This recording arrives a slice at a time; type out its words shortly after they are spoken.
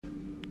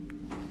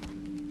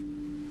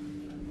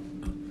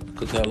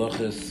Likutei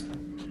Halachos,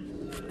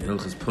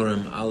 Hilchos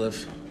Purim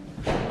Aleph,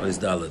 Ois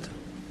Daled.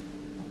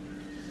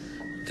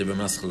 Dibur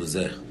Maschil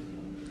V'zeh.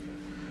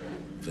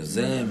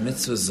 V'zeh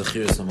mitzvah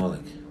Zechiras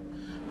Amalek.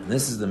 And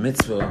this is the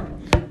mitzvah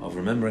of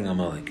remembering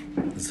Amalek.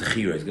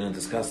 Zechira. He's going to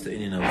discuss the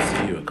inyan of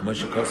Zechira.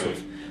 K'moshe Kosov,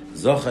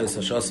 Zochais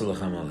Hashasa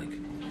Lech Amalek.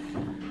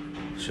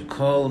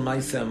 Shekol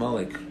Maaseh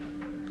Amalek.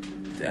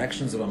 The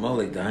actions of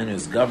Amalek, the Hainu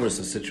is Gabras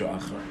of Sitra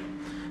Achra.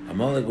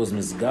 Amalek was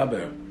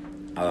Mizgaber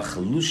al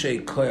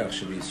Chalushei Koyach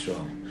Shel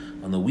Yisrael,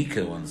 on the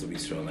weaker ones of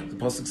Yisrael. Like the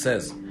Pasuk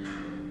says,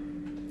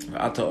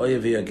 Ata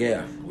Oyev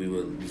Yagea, we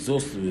were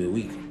exhausted, we were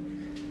weak.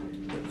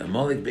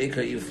 Amalek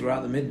Be'ikar,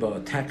 throughout the Midbar,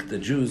 attacked the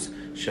Jews,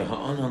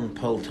 Sheha'anon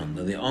Polton,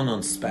 that the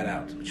Anon spat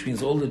out, which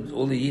means all the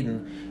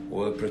Yidden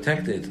were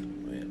protected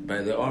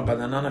by the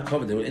Nana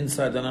Kovet. They were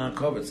inside the Nana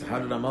Kovet. So how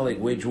did Amalek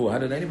wage war? How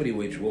did anybody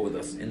wage war with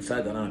us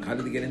inside the Nana? How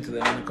did he get into the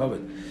Nana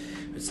Kovet?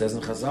 It says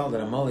in Chazal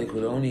that Amalek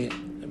would only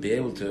be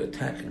able to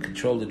attack and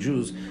control the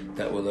Jews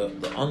that were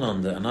the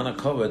Anon, the Anana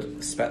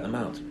Kovet, spat them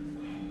out.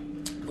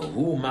 But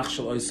who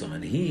machshel oisom,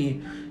 and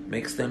he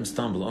makes them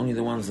stumble, only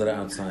the ones that are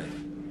outside.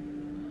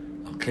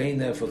 Okay,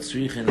 therefore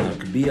tzrichin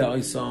lakbiya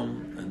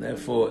oisom, and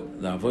therefore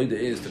the avodah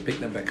is to pick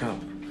them back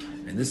up.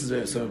 And this is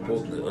very so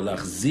important.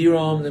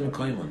 Lachziram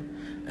lemkoimon,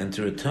 and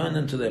to return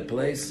them to their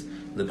place,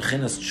 the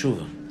bechinas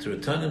tshuva, to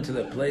return them to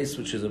their place,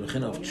 which is a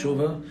bechina of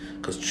tshuva,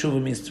 because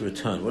tshuva means to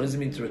return. What does it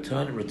mean to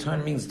return?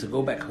 Return means to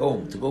go back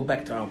home, to go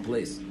back to our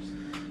place.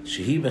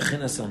 Shehi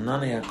bechinas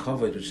anana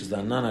yakovod, which is the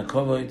anana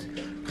kovod,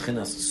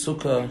 bechinas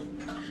sukkah,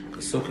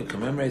 because sukkah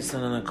commemorates the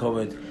anana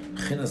kovod,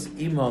 bechinas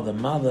ima, the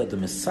mother, the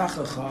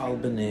mesachacha al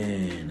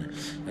benin.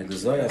 Like the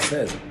Zohar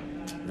says,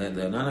 the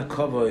Anana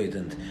Kovod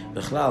and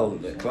Bechlal,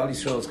 Klal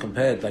Yisrael is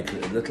compared like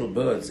little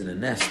birds in a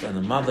nest, and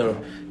the mother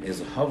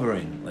is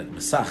hovering like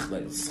Mesach,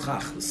 like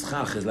Schach. The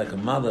Schach is like a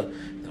mother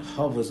that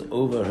hovers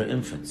over her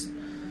infants.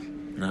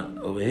 Now,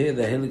 over here,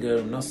 the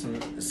Heiliger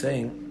Nosson is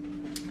saying,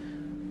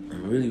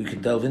 and really we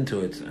could delve into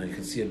it, and you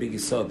can see a big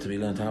yisod to be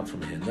learned out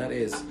from here, and that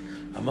is,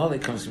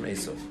 Amalek comes from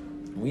Esav.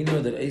 We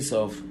know that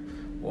Esav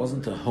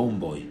wasn't a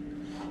homeboy.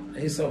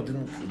 Esav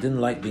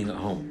didn't like being at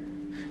home.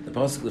 The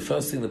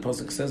first thing the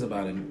Pasuk says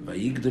about him,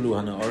 Vayigdalu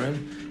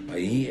hanaorim,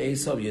 Vayihi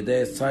Esav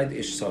Yodei Tzad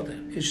Ish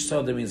Sadeh. Ish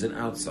Sadeh means an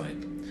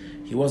outside.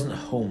 He wasn't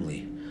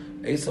homely.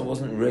 Esav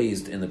wasn't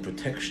raised in the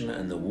protection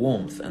and the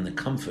warmth and the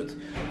comfort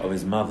of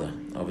his mother.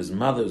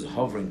 Who's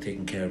hovering,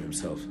 taking care of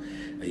himself.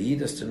 A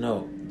Yid has to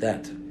know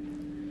that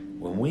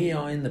when we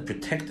are in the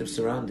protective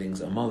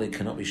surroundings, Amalek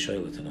cannot be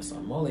shoylet in us.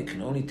 Amalek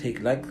can only take,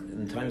 like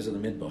in times of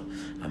the Midbar,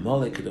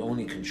 Amalek could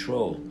only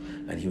control,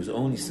 and he was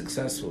only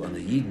successful on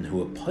the Yidden who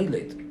were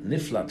pilot,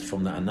 niflat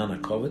from the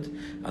Anana Kovet.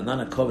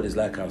 Anana Kovet is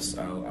like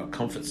our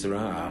comfort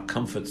surround, our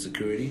comfort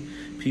security.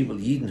 People,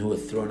 Yidden who were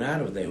thrown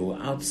out of there, who were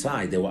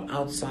outside, they were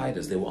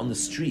outsiders, they were on the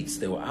streets,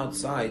 they were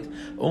outside.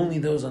 Only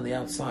those on the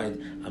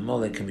outside,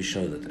 Amalek can be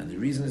shoylet. And the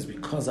reason is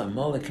because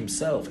Amalek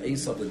himself,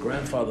 Esav, the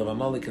grandfather of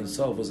Amalek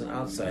himself, was an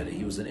outsider.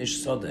 He was an Ish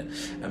Sadeh.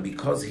 And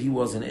because he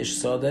was an Ish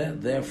Sadeh,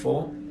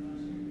 therefore,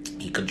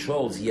 he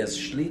has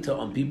shlita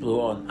on people who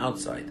are on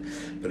outside.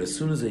 But as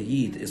soon as a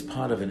Yid is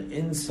part of an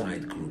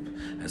inside group,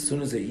 as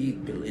soon as a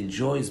Yid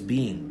enjoys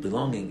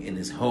belonging in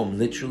his home,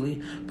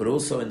 literally, but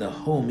also in the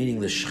home,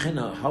 meaning the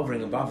Shechina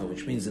hovering above it,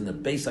 which means in the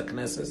Beis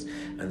HaKnesses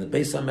and the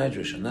Beis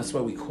HaMedrash, and that's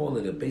why we call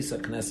it a Beis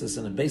HaKnesses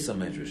and a Beis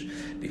HaMedrash,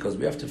 because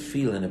we have to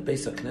feel in a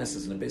Beis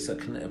HaKnesses and a Beis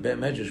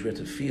HaMedrash, we have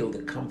to feel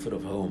the comfort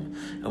of home.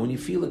 And when you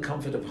feel the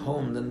comfort of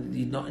home, then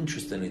you're not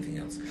interested in anything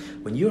else.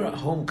 When you're at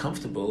home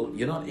comfortable,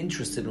 you're not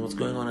interested in what's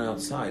going on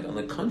outside. On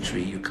the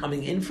contrary, you're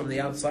coming in from the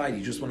outside,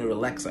 you just want to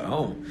relax at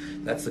home.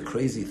 That's the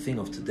crazy thing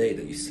of today,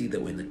 that you see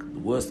that when the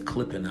worst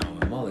clip in our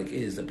Amalek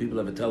is that people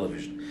have a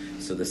television.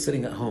 So they're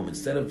sitting at home.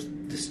 Instead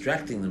of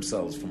distracting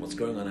themselves from what's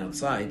going on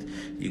outside,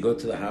 you go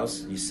to the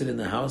house, you sit in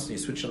the house, and you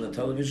switch on the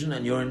television,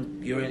 and you're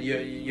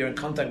in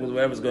contact with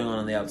whatever's going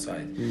on the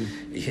outside.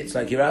 It's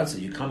like you're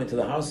outside. You come into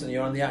the house and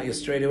you're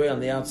straight away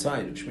on the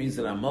outside, which means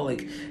that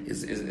Amalek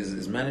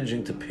is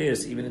managing to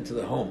pierce even into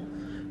the home.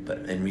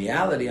 But in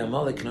reality,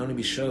 Amalek can only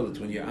be shoylet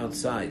when you're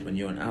outside, when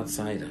you're an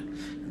outsider.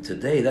 And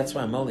today, that's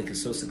why Amalek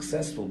is so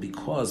successful,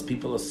 because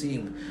people are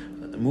seeing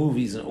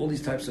movies and all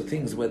these types of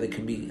things where they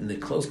can be in the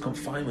close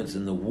confinements,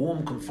 in the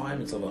warm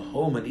confinements of a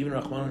home, and even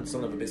Rahman and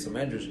Son of a Beis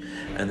HaMedrash,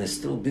 and they're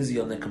still busy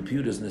on their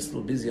computers and they're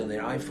still busy on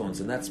their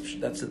iPhones, and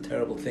that's a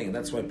terrible thing.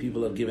 That's why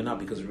people have given up,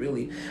 because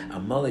really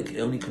Amalek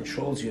only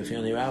controls you if you're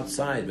on your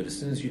outside, but as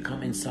soon as you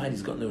come inside,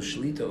 he's got no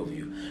shlita over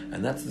you.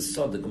 And that's the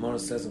sod. The Gemara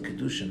says in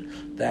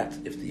Kedushin that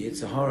if the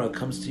Yetzer Hara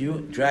comes to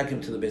you, drag him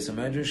to the Beis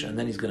HaMedrash, and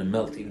then he's going to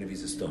melt even if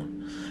he's a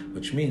stone.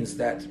 Which means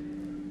that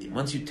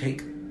once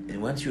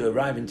you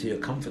arrive into your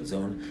comfort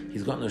zone,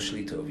 he's got no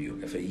shlita over you.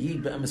 If a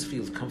Yid Be'emes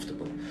feels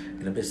comfortable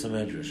in a Beis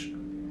HaMedrash,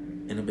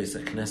 in a Beis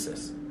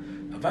HaKnesses,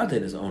 Avada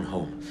in his own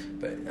home,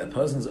 but a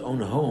person's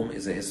own home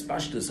is a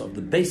hispashtus of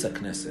the Beis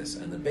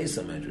HaKnesses and the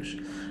Beis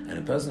HaMedrash, and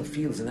a person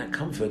feels in that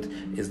comfort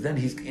is then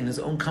he's in his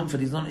own comfort.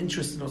 He's not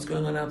interested in what's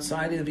going on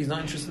outside. He's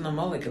not interested in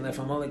Amalek, and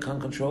therefore Amalek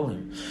can't control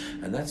him.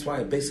 And that's why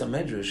a Beis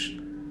HaMedrash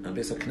And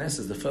Beis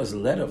HaKnesses, the first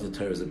letter of the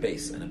Torah is a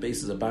base, and a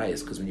base is a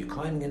bias, because when you're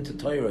climbing into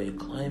Torah, you're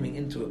climbing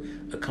into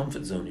a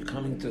comfort zone, you're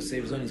coming into a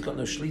safe zone, he's got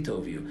no shlita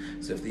over you.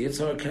 So if the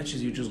Yetzer Hara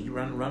catches you, just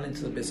run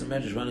into the Beis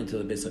HaMedrash, run into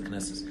the Beis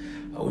HaKnesses.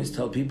 I always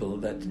tell people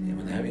that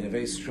when they're having a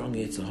very strong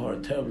Yetzer Hara,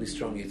 terribly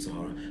strong Yetzer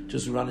Hara,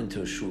 just run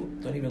into a shul.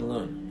 Don't even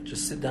learn.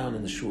 Just sit down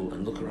in the shul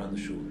and look around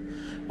the shul.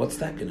 What's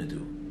that going to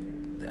do?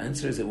 The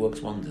answer is it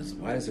works wonders.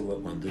 Why does it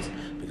work wonders?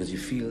 Because you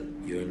feel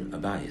you're in a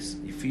bias.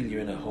 You feel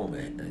you're in a home.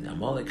 And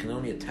Amalek can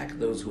only attack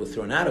those who are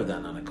thrown out of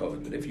that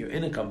Nanakovat. But if you're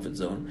in a comfort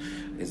zone,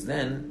 it's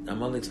then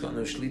Amalek's got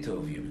no shlita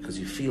over you, because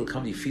you feel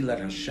that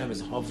Hashem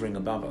is hovering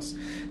above us,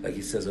 like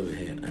he says over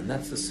here. And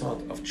that's the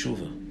sort of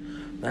tshuva.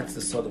 That's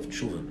the sort of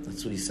tshuva.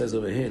 That's what he says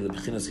over here,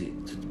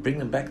 to bring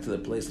them back to the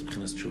place of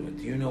b'chinas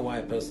tshuva. Do you know why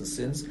a person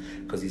sins?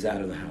 Because he's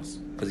out of the house.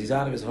 Because he's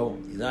out of his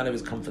home. He's out of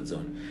his comfort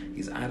zone.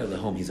 He's out of the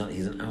home. He's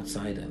an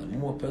outsider. The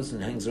more a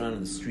person hangs around in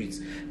the streets,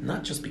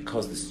 not just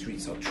because the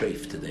streets are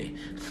treif today.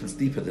 It's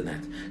deeper than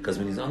that. Because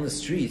when he's on the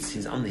streets,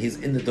 he's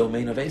in the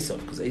domain of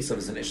Esav. Because Esav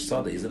is an ish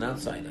sada. He's an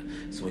outsider.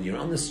 So when you're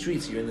on the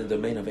streets, you're in the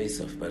domain of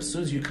Esav. But as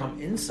soon as you come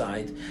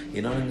inside,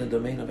 you're not in the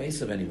domain of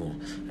Esav anymore.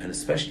 And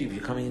especially if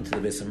you're coming into the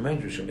Beis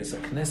HaMedrash or Beis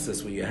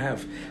HaKnesses, where you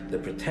have the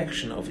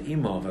protection of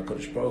Ima, of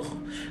HaKadosh Baruch Hu.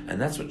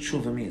 And that's what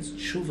tshuva means.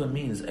 Tshuva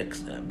means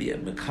be a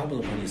mekabel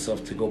upon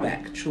yourself to go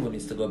back. Tshuva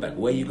means to go back.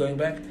 Where are you going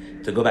back?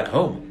 To go back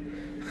home.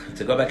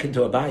 To go back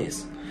into a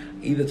bias.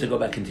 Either to go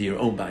back into your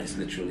own bias,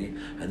 literally,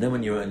 and then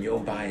when you're in your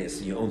own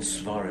bias, your own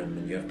svarim,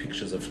 and you have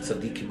pictures of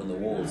tzaddikim on the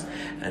walls,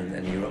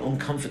 and your own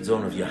comfort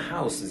zone of your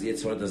house, as the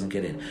Yetzer Hara doesn't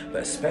get in.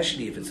 But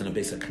especially if it's in a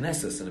Beis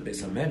HaKnesses and a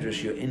Beis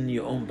HaMedrash, you're in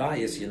your own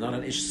bias, you're not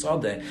an ish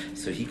sadeh,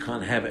 so he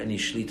can't have any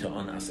shlita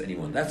on us,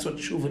 anyone. That's what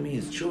tshuva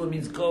means. Tshuva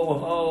means go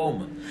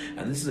home.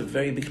 And this is a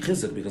very big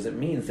chizuk, because it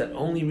means that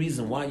only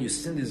reason why you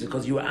sinned is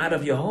because you were out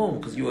of your home,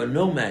 because you were a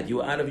nomad, you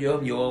were out of your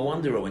home, you were a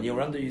wanderer. When you're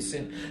under, you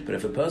sin. But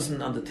if a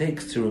person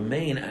undertakes to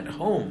remain at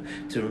home,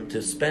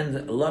 to spend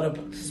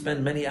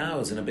many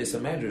hours in a Beis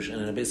HaMedrash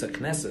and in a Beis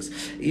HaKnesses,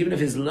 even if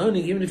he's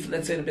learning, even if,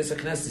 let's say, in a Beis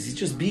HaKnesses, he's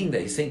just being there,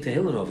 he's saying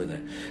Tehillim over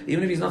there,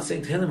 even if he's not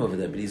saying Tehillim over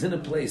there, but he's in a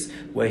place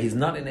where he's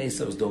not in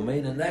Esav's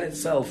domain, and that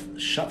itself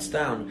shuts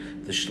down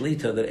the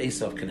shlita that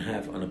Esav can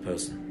have on a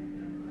person.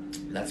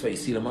 That's why you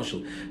see the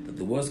mashal that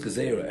the worst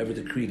gezerah ever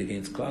decreed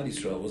against Klal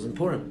Yisrael was in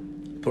Purim.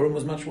 Purim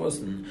was much worse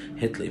than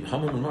Hitler.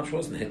 Haman was much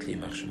worse than Hitler.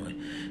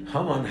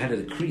 Haman had a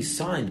decree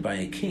signed by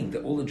a king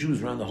that all the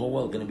Jews around the whole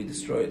world were going to be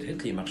destroyed.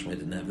 Hitler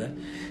didn't have that.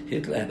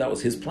 That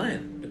was his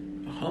plan. But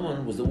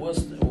Haman was the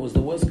worst. Was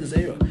the worst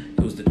gezerah.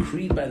 It was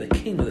decreed by the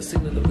king, with the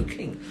signet of the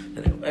king,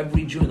 that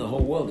every Jew in the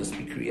whole world has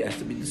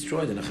to be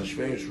destroyed, and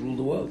Achashverosh ruled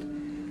the world.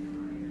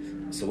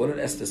 So what did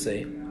Esther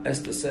say?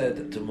 Esther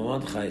said to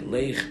Mordechai,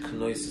 "Leich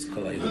knois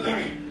kol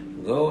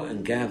Yehuda." Go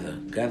and gather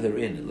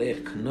in.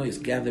 Leich knois,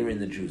 gather in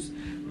the Jews.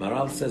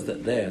 Maral says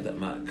that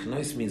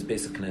knois means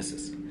Beis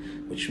HaKnesses,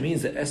 which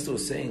means that Esther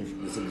was saying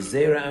there's a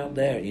gezerah out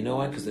there. You know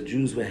why? Because the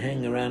Jews were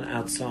hanging around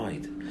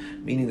outside,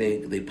 meaning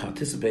they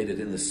participated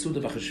in the Sud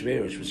of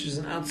Achashverosh, which is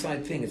an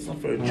outside thing. It's not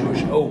for a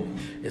Jewish home.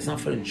 It's not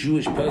for a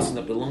Jewish person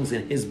that belongs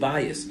in his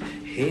bias.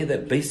 Here they're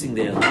basing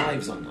their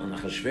lives on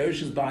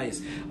Achashverosh's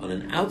bias, on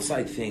an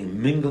outside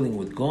thing, mingling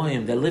with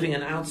Goyim. They're living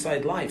an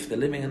outside life. They're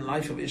living a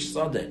life of Ish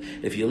Sadeh.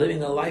 If you're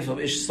living a life of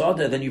Ish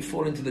Sadeh, then you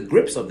fall into the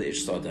grips of the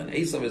Ish Sadeh. And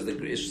Esav is the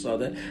Ish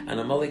Sadeh, and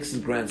Amalek's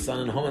his grandson,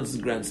 and Haman's his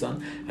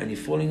grandson, and you're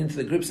falling into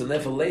the grips. And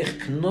therefore,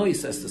 Leich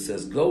Knois, Esther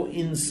says, go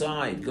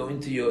inside, go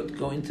into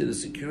the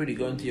security,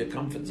 go into your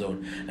comfort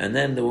zone, and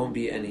then there won't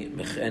be any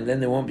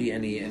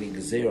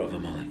gezerah of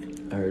Amalek.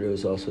 I heard it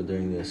was also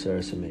during the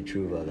Aseret Simei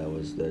Tshuva. That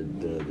was the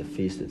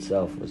feast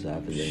itself was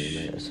happening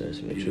during the Aseret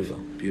Simei Tshuva.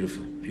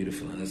 Beautiful.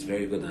 And that's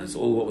very good. And that's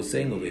all what we're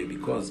saying over here,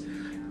 because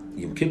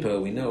Yom Kippur,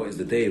 we know, is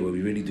the day where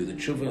we really do the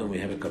tshuva and we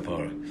have a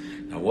kapara.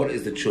 Now, what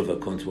is the tshuva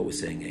according to what we're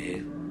saying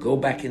here? Go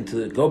back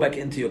into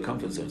your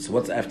comfort zone. So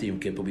what's after Yom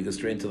Kippur? We go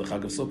straight into the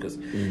Chag of Sukkot.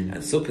 And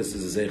Sukkot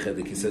is a zeichet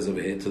that he says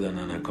over here to the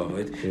Nana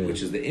Kovet,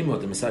 which is the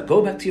imot, the Messiah.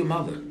 Go back to your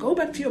mother. Go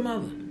back to your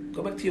mother.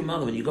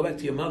 When you go back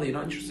to your mother, you're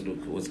not interested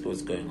in what's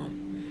going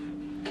on.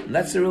 And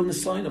that's the real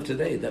sign of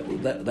today, that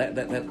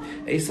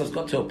Esav's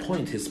got to a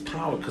point, his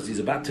power, because he's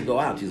about to go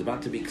out, he's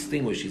about to be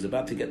extinguished, he's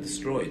about to get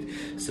destroyed.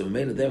 So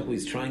therefore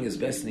he's trying his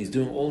best and he's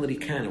doing all that he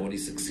can, and what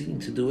he's succeeding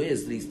to do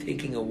is that he's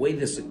taking away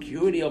the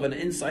security of an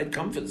inside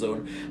comfort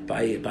zone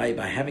by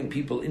having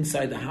people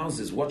inside the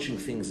houses watching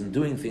things and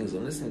doing things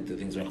and listening to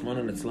things. Rahman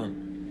al-Islam.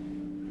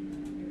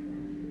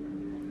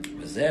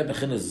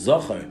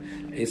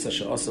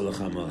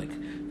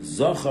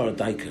 Zochar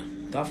daika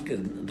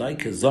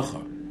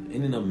zochar.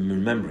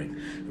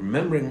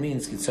 Remembering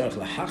means to take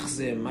the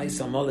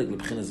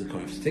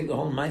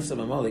whole Maisa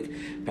Amalek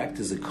back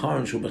to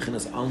Zikaron Shu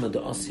Bechinas Alma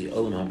Da'asi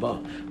Olam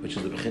Haba, which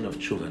is the Bechin of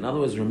Tshuva. In other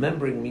words,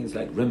 remembering means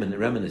like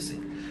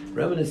reminiscing.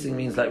 Reminiscing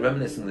means like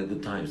reminiscing the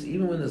good times,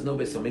 even when there's no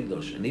Beis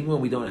Hamikdash, and even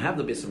when we don't have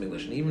the Beis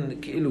Hamikdash, and even in the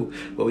Keilu,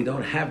 where we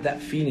don't have that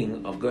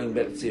feeling of going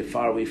back, let's say,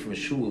 far away from a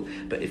shul.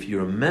 But if you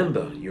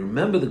remember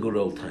the good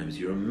old times.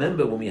 You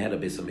remember when we had a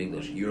Beis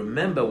Hamikdash. You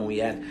remember when we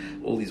had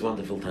all these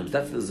wonderful times.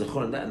 That's the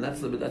zechor, and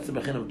that's the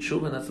bechin of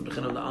tshuva, and that's the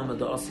bechin of the alma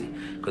da'asi,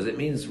 because it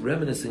means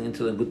reminiscing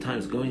into the good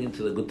times, going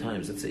into the good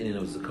times. That's the inyan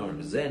of zechor.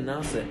 Zeh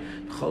nase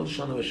b'chol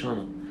shana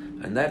v'shana.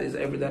 And that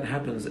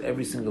happens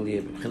every single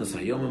year. The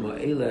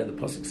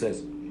pasuk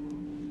says,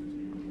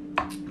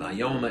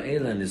 "Vayom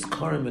ha'ela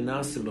nizkarim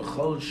v'nasim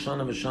b'chol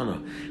shana v'shana,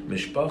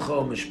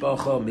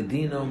 mishpacha,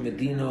 medina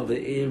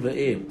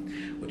ve'ir,"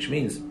 which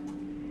means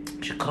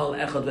shekal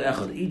echad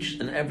ve'echad, each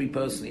and every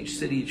person, each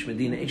city, each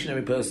medina, each and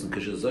every person,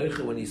 because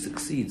when he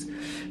succeeds,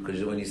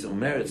 because when he's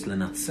merits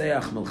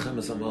lenatzeach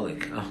melchemes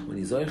amalek, when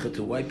he's zoicha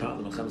to wipe out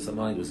the melchemes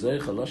amalek,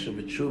 zoicha loshav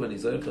v'tshuva, and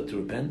he's zoicha to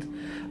repent,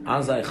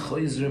 azay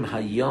choizrim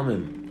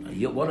hayomim.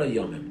 What are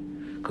yomim?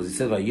 Because he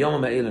says,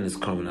 "Vayom ha'elan is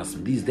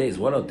karmanasim." These days,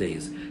 what are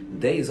days?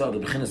 Days are the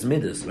bechinas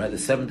midas, right? The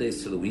 7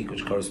 days to the week,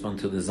 which correspond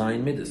to the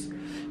Zayin midas.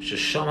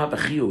 Shesham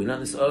ha'bechiru. We learn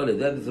this earlier.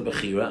 That is the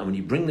bechira, and when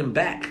you bring them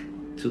back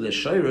to the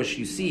shayrush,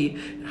 you see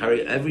how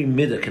every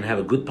midah can have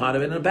a good part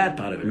of it and a bad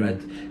part of it,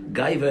 right?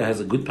 Gaiva has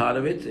a good part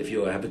of it. If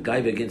you have a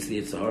gaiva against the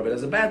Yitzhar, but it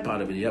has a bad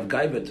part of it. You have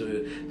gaiva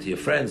to your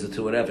friends or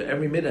to whatever.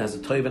 Every midah has a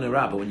toiv and a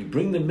ra. But when you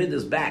bring the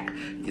middas back,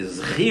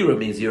 zechira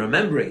means you're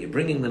remembering. You're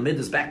bringing the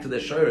middas back to the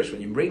shayrush.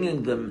 When you're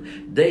bringing them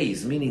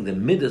days, meaning the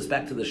middas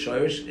back to the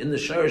shayrush, in the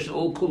shayrush,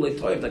 all kulei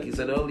toiv, like you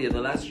said earlier in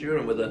the last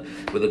shurim with a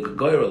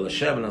goyrel, a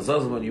shem and a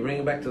zazim. When you bring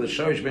it back to the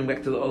shayrush, bring it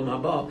back to the olam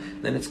haba,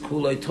 then it's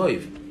kulei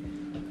toiv.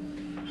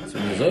 So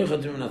when you're zoicha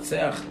to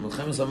menatzeach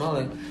melchemes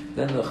amalek,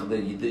 then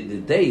the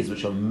days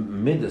which are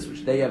midas,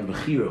 which they have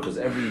bechira, because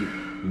every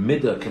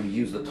midah can be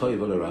used the toiv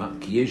or the ra.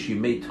 Ki yesh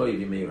yimei toiv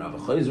yimei ra.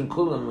 V'chayzim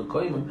kulam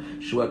mekoyim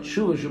shu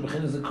atshuva shu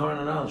bechinas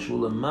zikaron anal shu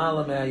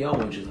lemala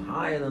me'ayomim, which is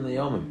higher than the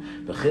yomim.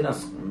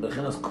 Bechinas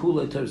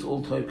kulei toiv is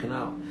all toiv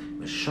kanal.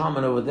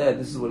 Shaman over there,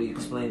 this is what he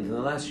explained in the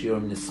last year.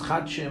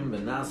 Nischadshim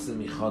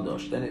benasim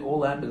michadosh. Then it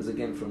all happens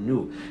again from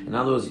new. In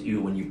other words,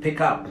 when you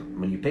pick up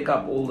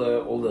all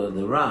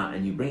the ra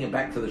and you bring it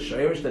back to the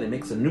shayrish, then it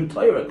makes a new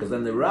Torah, because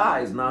then the ra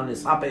is now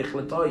nishapech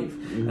letoiv,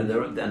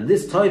 and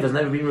this toiv has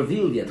never been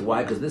revealed yet.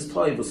 Why? Because this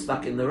toiv was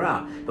stuck in the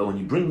ra. But when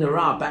you bring the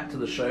ra back to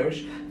the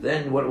shayrish,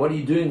 then what are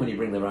you doing when you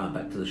bring the ra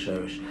back to the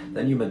shayrish?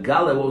 Then you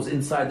megala what was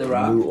inside the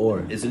ra. New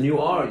or. It's a new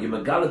or. You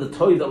megala the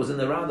toiv that was in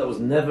the ra that was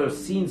never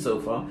seen so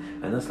far,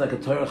 and that's like a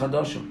Torah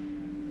Chadoshim.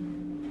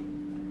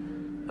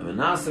 And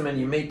Menasim, and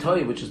you made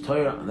Torah, which is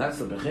Torah, and that's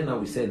the Bechina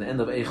we say in the end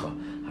of Eicha.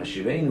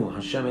 Hashivenu,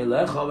 Hashem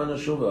Elecha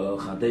v'Nashuva,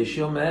 Chadesh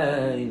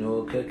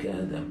Yomeinu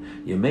Kekedem.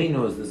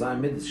 Yomeinu is the Zayin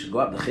Midas, should go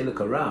up, the Chiluk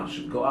HaRa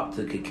should go up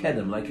to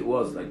Kekedem, like it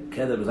was, like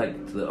Kedem was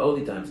like to the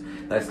early times.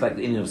 That's like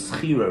the inyan of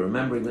Schira,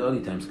 remembering the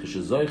early times.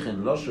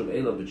 Kishazoichen, Loshuv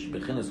Elo,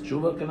 Bechinas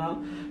Tshuva Kanal,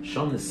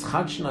 Shom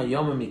Nischadshna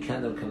Yomim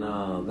Mikedem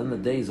Kanal. Then the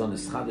days on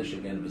Nischadesh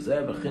again.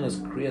 V'zeh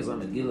Bechinas Kriyas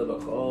HaMegillah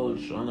B'chol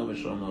Shana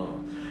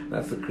V'Shana.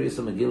 That's the Kriyas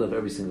HaMegillah of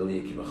every single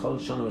year. B'chol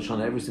Shana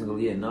V'Shana, every single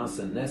year. Nas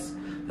and Nes,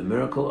 the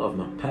miracle of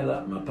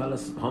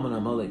Mapelas Haman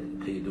Amalek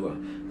Kiyidua,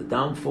 the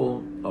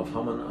downfall of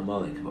Haman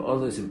Amalek. But all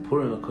those in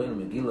Purim Akoyin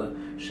Megillah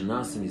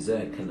Shanas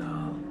Mizeh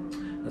Kanal.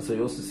 That's why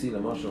you also see the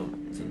Mashal.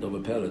 It's in Dover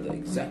Pella that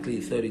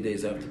exactly 30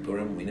 days after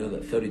Purim, we know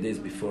that 30 days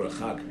before a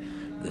Chag,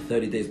 the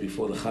 30 days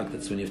before the Chag,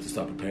 that's when you have to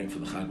start preparing for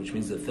the Chag, which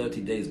means that 30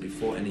 days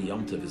before any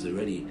Yom Tov is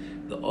already,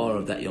 the awe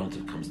of that Yom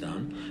Tov comes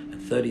down.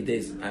 And 30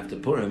 days after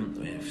Purim,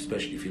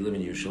 especially if you live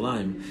in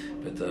Yerushalayim,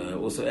 but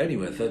also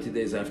anywhere, 30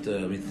 days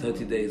after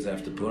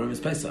Purim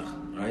is Pesach,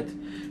 right?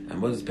 And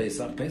what is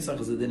Pesach? Pesach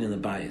is the din in the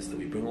bias, that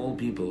we bring all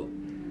people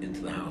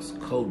into the house.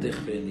 Kol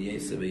dichve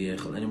yeseh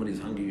v'yechel. Anybody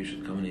who's hungry, you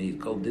should come and eat.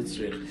 Kol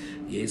ditzrich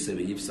yeseh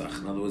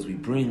v'yifsach. In other words, we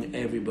bring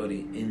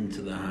everybody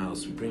into the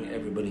house. We bring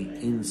everybody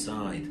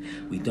inside.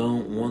 We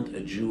don't want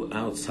a Jew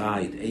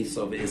outside.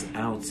 Esav is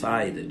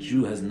outside. A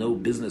Jew has no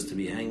business to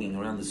be hanging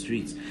around the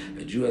streets.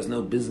 A Jew has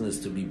no business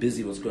to be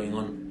busy what's going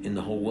on in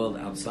the whole world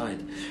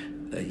outside.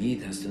 A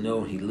Yid has to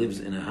know he lives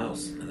in a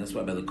house, and that's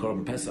why by the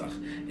Korban Pesach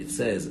it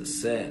says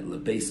 "Se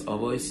lebeis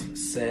avos,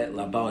 se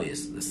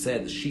labayis." The se,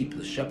 the sheep,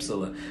 the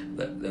shepsel,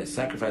 the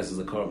sacrifices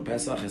of the Korban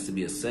Pesach has to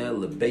be a se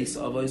lebeis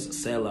avos,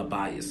 se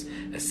labayis,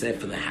 a se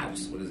for the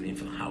house. What does it mean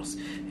for the house?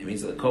 It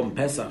means that the Korban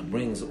Pesach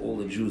brings all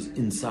the Jews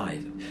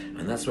inside,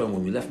 and that's why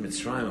when we left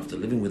Mitzrayim after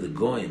living with the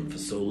Goyim for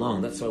so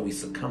long, that's why we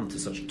succumbed to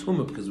such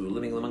tumah, because we were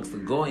living amongst the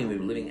Goyim, we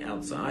were living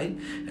outside,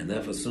 and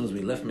therefore as soon as we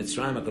left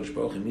Mitzrayim, HaKadosh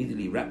Baruch Hu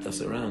immediately wrapped us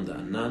around the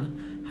Anan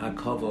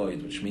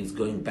HaKavoid, which means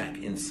going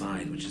back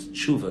inside, which is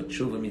tshuva.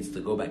 Tshuva means to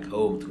go back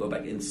home, to go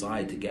back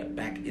inside, to get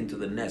back into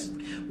the nest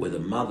where the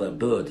mother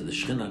bird, the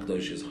Shechina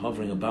Kadosh, is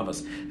hovering above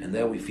us, and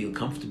there we feel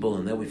comfortable,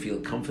 and there we feel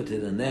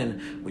comforted, and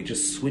then we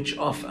just switch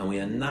off, and we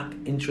are not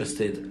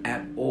interested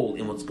at all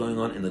in what's going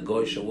on in the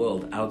Goyish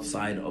world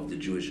outside of the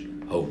Jewish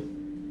home.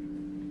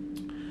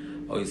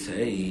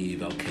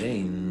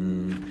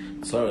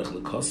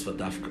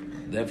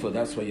 Therefore,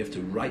 that's why you have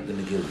to write the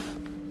Megillah.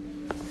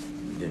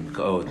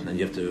 and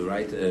you have to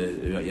write.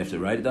 You have to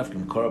write it off.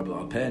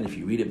 And if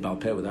you read it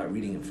balpeh without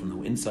reading it from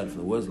the inside,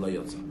 from the words lo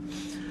yotza.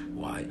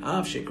 Why? The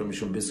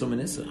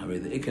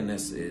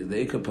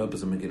ikar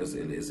purpose of Megillas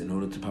is in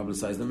order to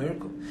publicize the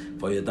miracle.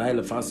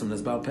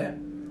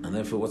 And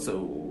therefore,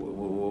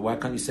 why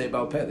can't you say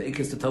balpeh? The ikar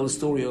is to tell the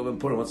story over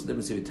Purim. What's the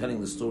difference if you're telling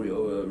the story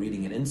over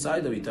reading it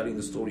inside, or you're telling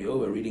the story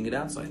over reading it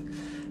outside?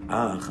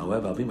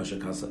 However, according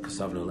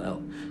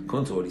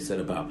to what he said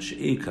about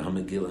She'ika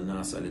HaMegillah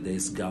Nas Alidei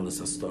Galus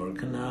Hastorah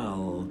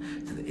Canal,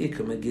 that the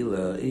Ikar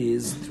Megillah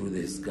is through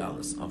this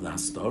Galus of the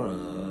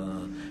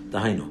Hastorah.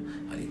 Dahainu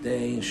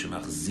Alidei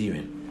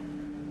Shemachzirin.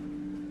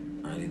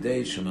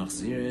 Alidei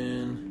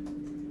Shemachzirin.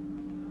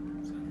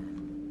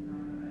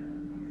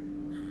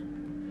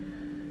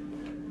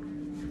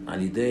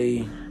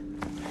 Alidei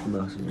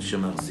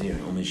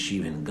Shemachzirin.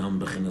 Umeshivin Gam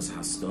Bechinas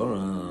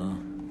Hastorah.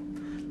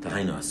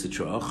 Dahainu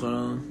Asitra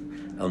Achra.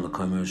 El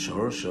Mekomer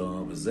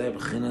Shorosho, V'zeh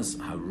B'chinas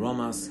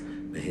HaRomas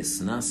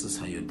V'hisnasus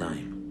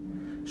HaYodayim.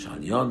 Shal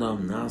Yodam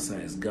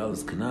Nasa Es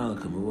Galus Kanal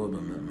Kamuva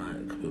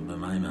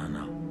B'mayim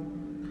HaNal.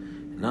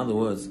 In other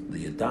words,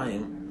 the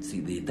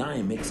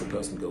Yodayim makes a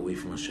person go away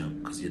from Hashem,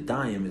 because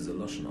Yodayim is a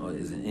lashon,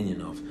 is an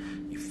inyan of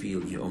you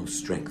feel your own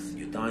strength.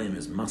 Yodayim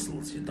is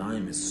muscles.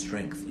 Yodayim is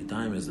strength.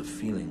 Yodayim is a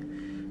feeling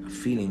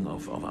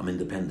of I'm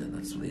independent.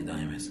 That's what the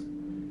Yodayim is.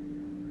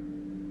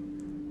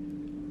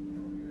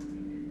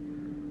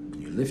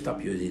 Lift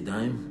up your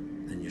yadayim,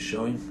 then you're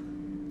showing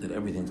that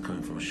everything's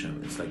coming from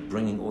Hashem. It's like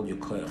bringing all your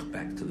koyach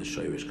back to the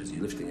shoyrish, because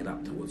you're lifting it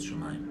up towards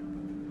Shemayim.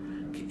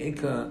 Ki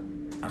eka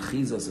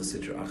achiza is a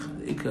sitra achra.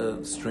 The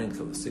eka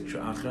strength of the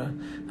sitra achra,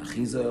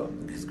 achiza,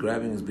 he's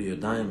grabbing his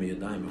b'yadayim,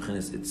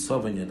 it's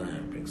sovereign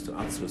yadayim, brings to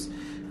atzvus.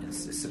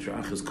 Sitra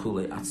achra is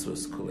kule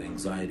atzvus, kule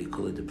anxiety,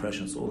 kule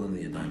depression, it's all in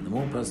the yadayim. The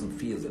more a person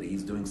feels that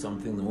he's doing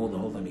something, the more the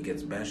whole time he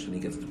gets bashed and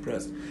he gets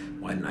depressed.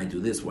 Why didn't I do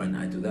this? Why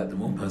didn't I do that? The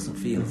more a person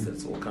feels that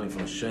it's all coming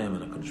from Hashem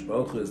and HaKadosh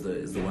Baruch Hu is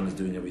the one who's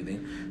doing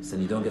everything. So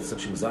then you don't get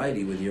such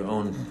anxiety with your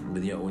own.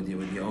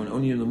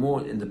 Only the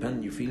more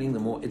independent you're feeling, the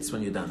more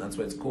itzvan yadayim. That's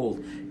why it's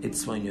called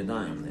itzvan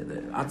yadayim.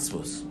 The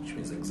atzvus, which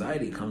means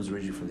anxiety, comes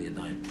originally from the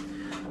yadayim.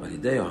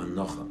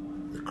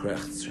 The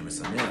krechts, you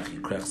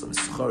krechts and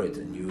schorit,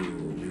 and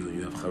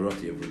you have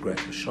charot, you have regret.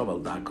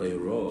 Shaval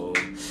dakayro,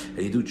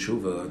 and you do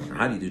tshuva.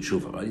 How do you do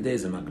tshuva?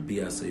 Days a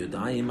magbias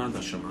yodayim ad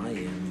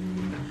hashamayim.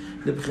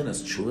 The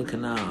bechinas tshuva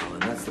canal,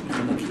 and that's the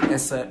bechina ki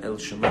esa el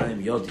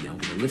shamayim yodi. I'm going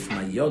to lift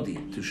my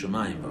yodi to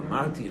shamayim.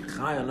 Marti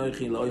chay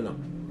anoichi loilam.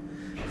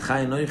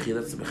 Chay anoichi.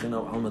 That's the bechina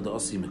of alma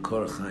da'osi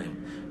mekor chayim.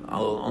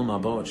 Alma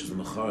ba, which is the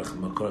mekor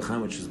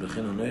chayim, which is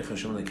bechina anoichi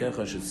Hashem lekecha,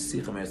 which is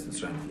sicha me'es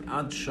Mitzrayim.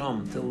 Ad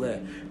sham till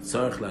there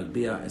tzarich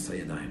lagbia esa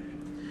yadayim.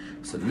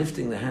 So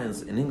lifting the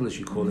hands, in English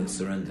you call it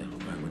surrender.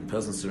 Right?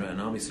 When an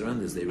army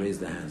surrenders, they raise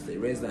their hands. They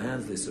raise their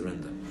hands, they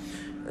surrender.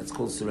 That's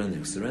called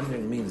surrendering.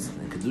 Surrendering means,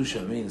 in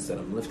Kedusha, means that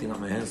I'm lifting up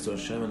my hands to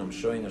Hashem and I'm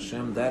showing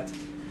Hashem that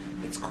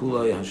it's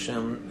Kulay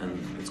Hashem, and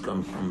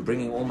I'm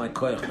bringing all my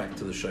koyach back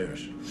to the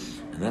Shoyrish.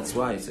 And that's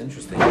why it's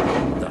interesting. The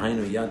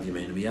Hainu Yad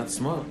Yemein Yad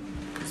Small.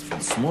 Because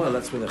from small,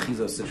 that's where the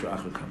Chizah of Sitra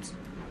Achra comes.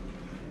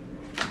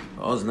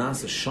 Oz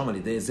Nasa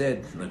Shomali Dei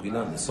Zed, like we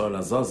learned, the Sor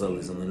Azazel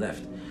is on the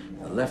left.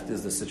 The left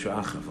is the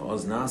Sitra Achra. For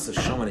Oz Nasa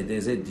Shomali Dei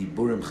Zed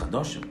Diburim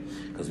Chadoshim.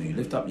 Because when you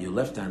lift up your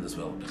left hand as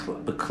well,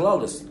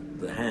 Beklolus,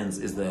 the hands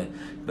is the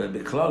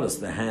Beklolus,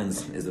 the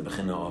hands is the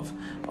Bechina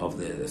of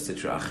the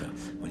Sitra Achra.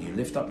 When you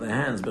lift up the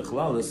hands,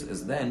 Beklolus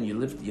is then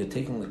you're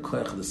taking the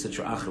Koyach of the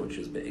Sitra Achra, which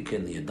is Be'ik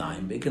in the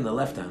Yadayim, Be'ik in the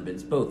left hand, but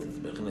it's both, it's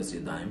Bechinas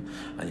Yadayim,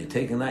 and you're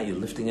taking that, you're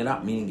lifting it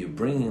up, meaning you're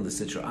bringing the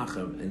Sitra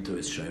Achra into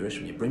his Shorish.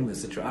 When you bring the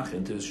Sitra Achra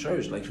into his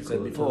Shorish, like you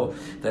said before,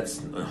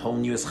 that's a whole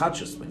new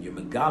Eschachus. When you're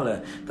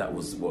Megala, that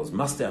was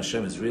Master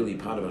Hashem, is really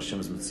part of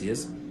Hashem's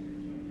Metzias.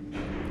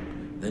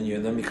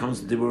 Then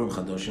becomes Diburim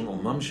Chadoshim, or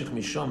Mamshech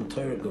Misham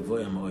Torah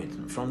Gavoya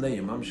Moed. From there,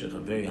 you Mamshech a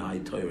very high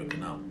Torah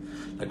canal.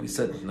 Like we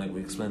said, like we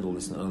explained all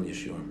this in the earlier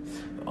shiur.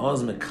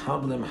 Oz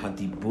Mekablem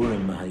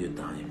HaDiburim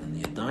HaYodayim. And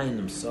the Yodayim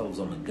themselves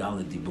are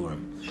Megala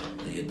Diburim.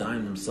 The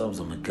Yodayim themselves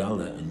are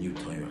Megala, a new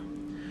Torah.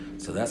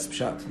 So that's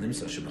Pshat.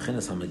 Nimsa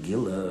Shebechinas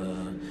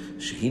HaMegillah,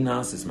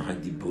 Shehinas is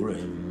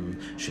HaDiburim,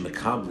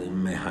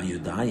 Shemekablem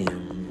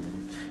HaYodayim.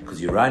 Because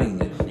you're writing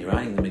the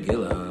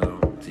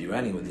Megillah, so you're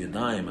writing with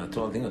Yodayim. I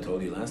think I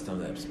told you last time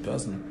that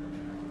person,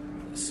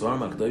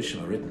 Svarim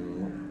HaKadoshim are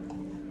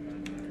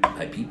written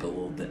by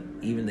people that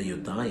even the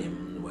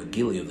Yodayim were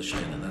gili of the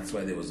Shekhinah. That's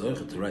why they were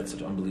zocher to write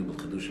such unbelievable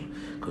Chedushim.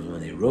 Because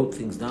when they wrote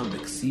things down,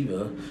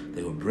 B'ksiva,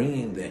 they were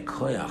bringing their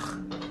koyach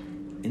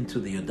into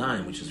the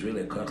Yodayim, which is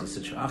really a koyach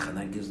l'sitra achra, and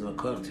that gives them a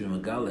koyach to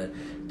Megala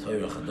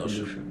Torah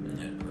Chadoshim.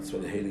 Yeah, that's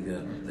what the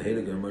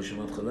Heilige Moshe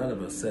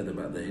Motchaleleva said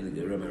about the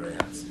Heilige Rebbe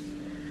Rayatz.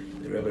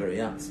 The Rebbe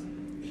Rayatz,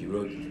 he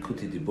wrote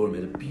Kuti Dibur,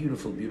 made a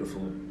beautiful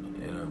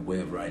way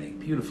of writing.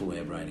 Beautiful way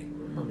of writing.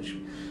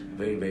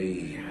 Very,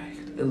 very,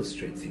 could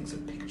illustrate things, a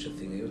picture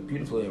thing. It was a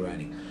beautiful way of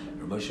writing.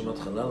 Moshe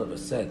Motchaleleva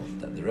said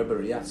that the Rebbe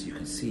Rayatz, you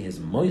can see his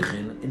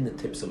moichin in the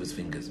tips of his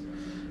fingers.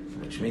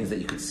 which means that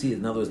you could see it.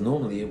 In other words,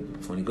 normally,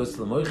 when he goes to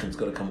the moichin, it's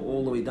got to come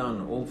all the way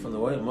down, all from the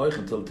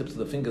moichin till the tips of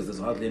the fingers. There's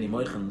hardly any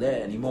moichin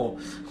there anymore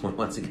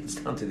once it gets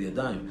down to the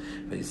yadayim.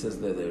 But he says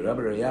that the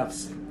Rabbi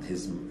Rayatz,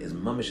 his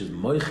mamish, his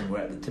moichin were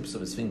at the tips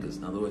of his fingers.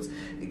 In other words,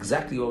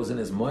 exactly what was in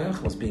his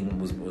moich was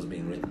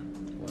being written.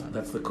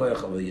 That's the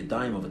koyach of a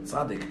yadayim of a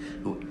tzaddik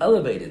who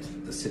elevated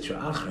the sitra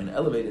achra and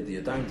elevated the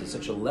yadayim to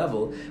such a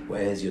level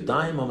where his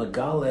yadayim are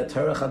megala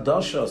Torah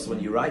chadasha. So when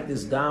you write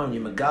this down,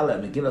 you megala.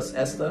 Megillas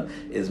Esther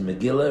is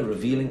Megillah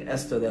revealing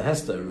Esther the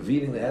Hester.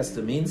 Revealing the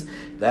Hester means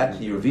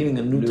that you're revealing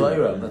a new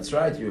Torah. That's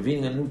right. You're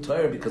revealing a new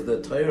Torah because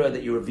the Torah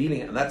that you're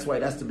revealing, and that's why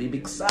it has to be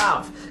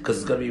biksav, because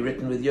it's got to be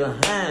written with your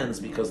hands,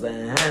 because the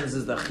hands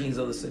is the chiz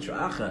of the sitra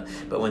achra.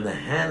 But when the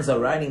hands are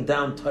writing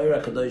down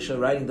Torah kadosha,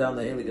 writing down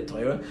the Heilige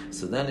Torah,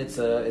 so then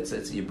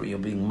you're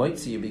being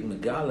moitzi, you're being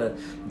megala,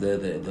 the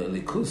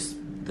likus,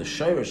 the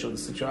shirish of the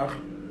sitra achra.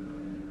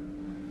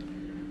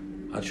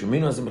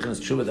 Atshumino is in bechinas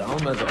tshuva the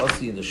alma the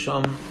osi in the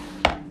sham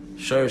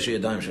shirish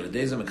yadayim shel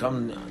dezem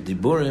mekam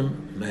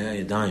diburim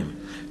mei yadayim.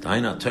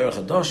 Daina Torah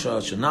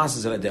chadasha shenas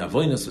is the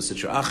avoinus of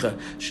sitra achra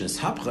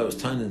shenishapcha was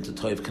turned into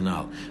toiv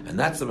canal, and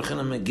that's the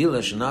bechina megillah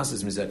shenas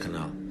is mizeh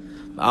canal.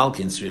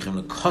 Alkin srichim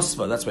the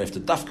kosva. That's why I have to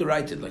dafka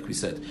write it, like we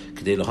said.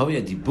 Kedei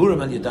lahavia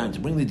diburim al yadayim, to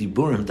bring the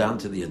diburim down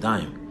to the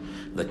yadayim.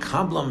 The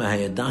kabla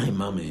mehayadayim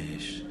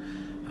mamish.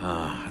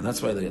 And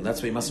that's why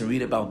you mustn't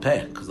read about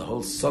Peh, because the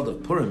whole sod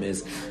of Purim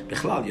is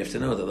Bichlal. You have to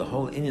know that the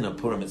whole inyan of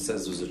Purim, it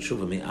says, was a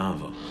tshuva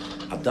mi'ava.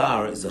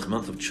 Adar is the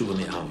month of tshuva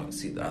mi'ava.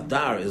 See, the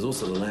Adar is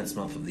also the last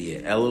month of the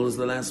year. Elul is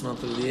the last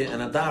month of the year,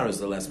 and Adar is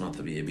the last month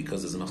of the year,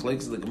 because there's a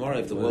machlokes of the Gemara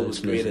if the world was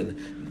created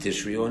in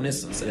Tishri or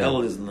Nisan. So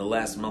Elul is in the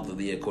last month of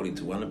the year according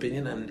to one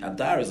opinion, and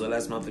Adar is the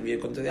last month of the year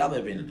according to the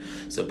other opinion.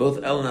 So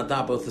both El and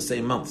Adar both the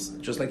same months.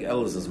 Just like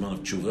El is the month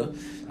of tshuva,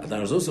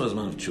 Adar is also the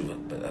month of tshuva.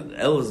 But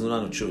El is the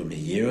month of tshuva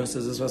me'yira,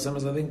 says this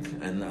Vasemas, I think,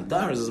 and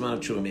Adar is the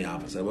month of tshuva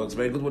mi'ava. So it works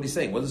very good what he's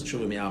saying. What does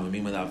tshuva mi'ava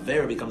mean? When the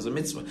Avera becomes a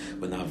mitzvah,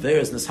 when the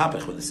Avera is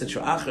nishapech, when the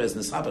sitra achra is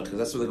nishapech, because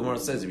that's what the Gemara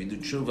says. If you do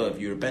tshuva, if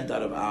you repent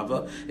out of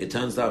Ava, it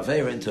turns the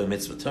Avera into a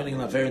mitzvah. Turning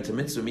an Avera into a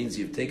mitzvah means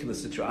you've taken the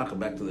sitra achra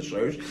back to the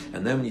shorish,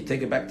 and then when you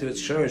take it back to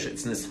its shorish,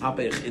 it's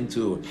nishapech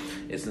into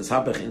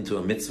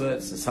a mitzvah.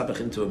 It's nishapech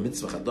into a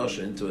mitzvah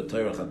chadasha, into a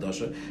Torah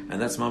chadasha,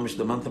 and that's mamish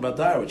the month of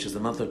Adar, which is the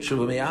month of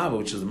tshuva mi'ava,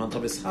 which is the month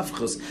of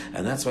ishafchus,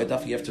 and that's why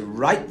you have to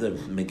write the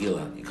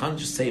Megillah. You can't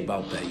just say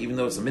Baal Peh, even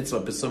though it's a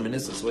mitzvah b'sum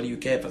minisas. So what do you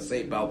care if I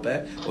say Baal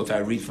Peh or if I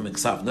read from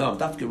Iksav? No, I'm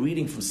dafka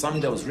reading from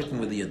something that was written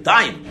with the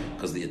Yadayim,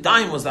 because the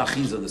Yadayim was the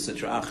Achiz of the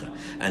Sitra Achra.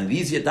 And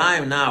these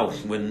Yadayim now,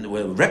 when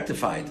were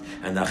rectified,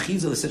 and the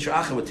Achiz of the Sitra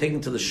Achra were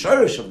taken to the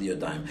Shorish of the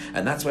Yadayim.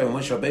 And that's why when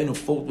Moshe Rabbeinu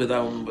fought with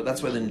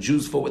that's why the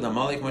Jews fought with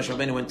Amalek. Moshe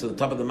Rabbeinu went to the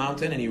top of the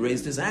mountain and he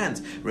raised his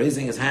hands.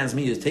 Raising his hands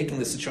means taking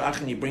the Sitra Achra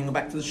and you bring him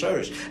back to the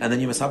Shorish. And then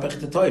you Mesapech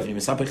the Toiv, and you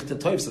Mesapech the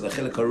Toiv, so the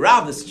Chilek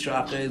Harav, the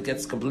Sitra Achra,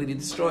 gets completely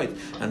destroyed.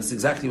 And it's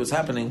exactly what's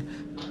happening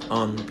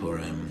on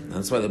Purim. And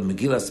that's why the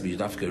Megillah has to be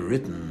dafka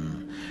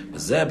written.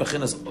 Zeh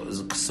bechinas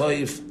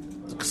ksoiv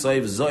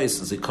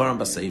zois zikaron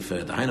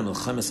b'sefer. The Haina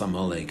Melchemes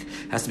Amalek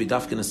has to be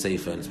dafka in a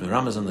sefer. And it's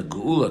Miramaz on the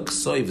Geula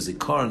ksoiv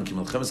zikaron ki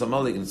Melchemes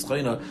Amalek, and it's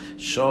Choyna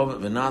shov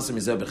v'nasim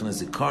zeh bechinas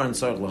zikaron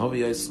tzarich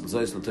lahoviyos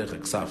zois l'teich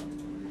Eksav.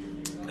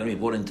 Going to be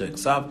brought into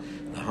Eksav.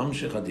 The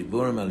Hamshich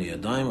hadiburim al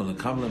yadayim ul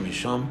lekavla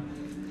misham.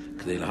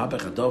 We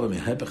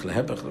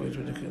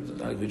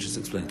just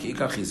explained the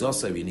ikar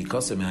chizosa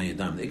v'nikose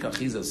me'ayadayim. The ikar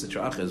chiz of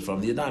sitra achra is from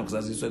the yadayim, because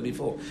as you said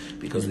before,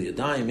 because the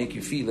yadayim make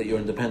you feel that you're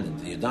independent.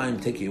 The yadayim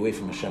take you away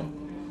from Hashem.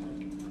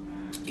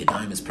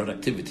 Yadayim is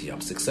productivity.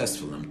 I'm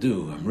successful.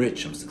 I'm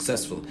rich. I'm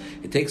successful.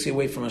 It takes you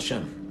away from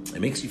Hashem.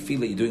 It makes you feel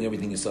that you're doing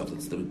everything yourself.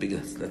 That's the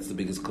biggest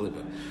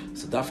klipper.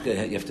 So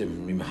dafka, you have to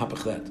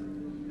remahapach that.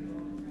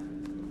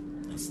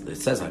 It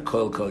says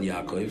Hakol Kol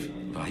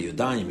Yaakov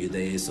v'Hayodayim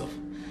Yudei Esov.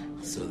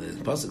 So the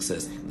pasuk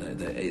says that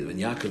when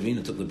Yaakov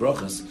Avinu took the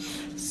brachas,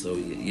 so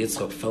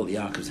Yitzchak felt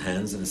Yaakov's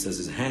hands, and it says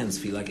his hands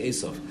feel like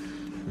Esav,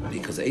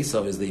 because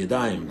Esav is the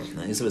Yadayim,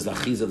 and Esav is the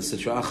Achiz of the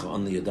Sitra Achra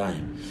on the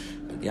Yadayim.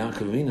 But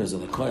Yaakov Avinu is a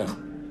Lakoyach,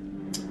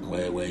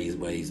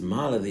 where he's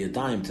mala the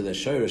Yadayim to the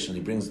Shorish, and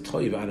he brings the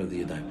Toiv out of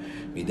the Yadayim.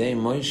 Midei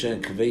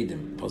Moshe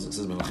Kvedim. Pasuk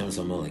says Melchemes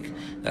Amalek.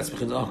 That's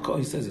because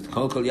he says it.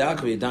 Kol Kol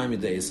Yaakov Yadayim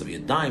Yidei Esav.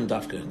 Yadayim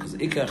dafka, because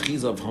Ikar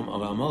Achiz of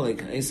Amalek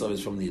Esav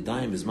is from the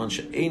Yadayim. Is man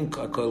she'ein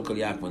Kol Kol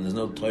Yaakov. When there's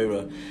no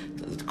Torah,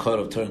 the Kol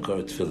of Torah and Kol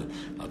of Tefillah.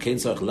 Al Kein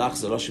Tzarich Lach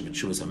Zeroshi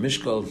B'Tshuvas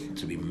HaMishkol,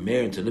 to be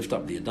mayor and to lift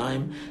up the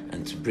Yadayim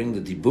and to bring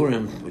the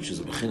Diburim, which is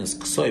a Bechinas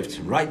Ksoiv,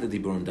 to write the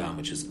Diburim down,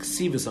 which is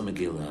Ksivus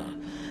HaMegillah.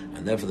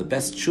 And therefore, the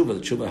best tshuva,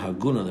 the tshuva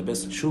haguna, the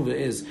best tshuva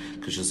is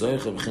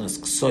kashazoycha b'chinas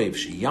ksoiv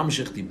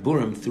sheyamshich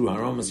diburim through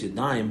haramas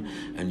yadayim,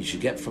 and you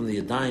should get from the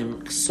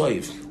yadayim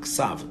ksoiv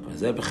ksav.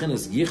 Zeh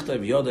b'chinas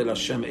yichtav yodel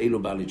Hashem elu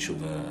bali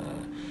tshuva.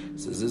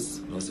 So this is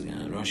once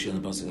again Rashi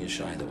on the pasuk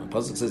Yeshai. That when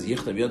pasuk says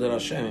yichtav yodel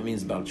Hashem, it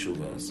means bal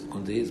tshuva. So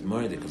according to his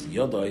murder, because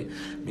yodai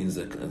means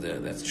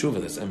that's tshuva.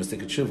 That's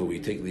emistik tshuva, where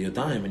you take the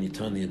yadayim and you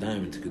turn the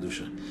yadayim into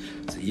kedusha.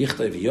 So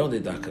yichtav yodel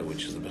daka,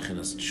 which is the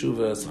b'chinas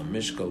tshuva,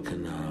 samishkol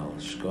kanal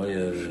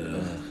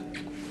shkoyer.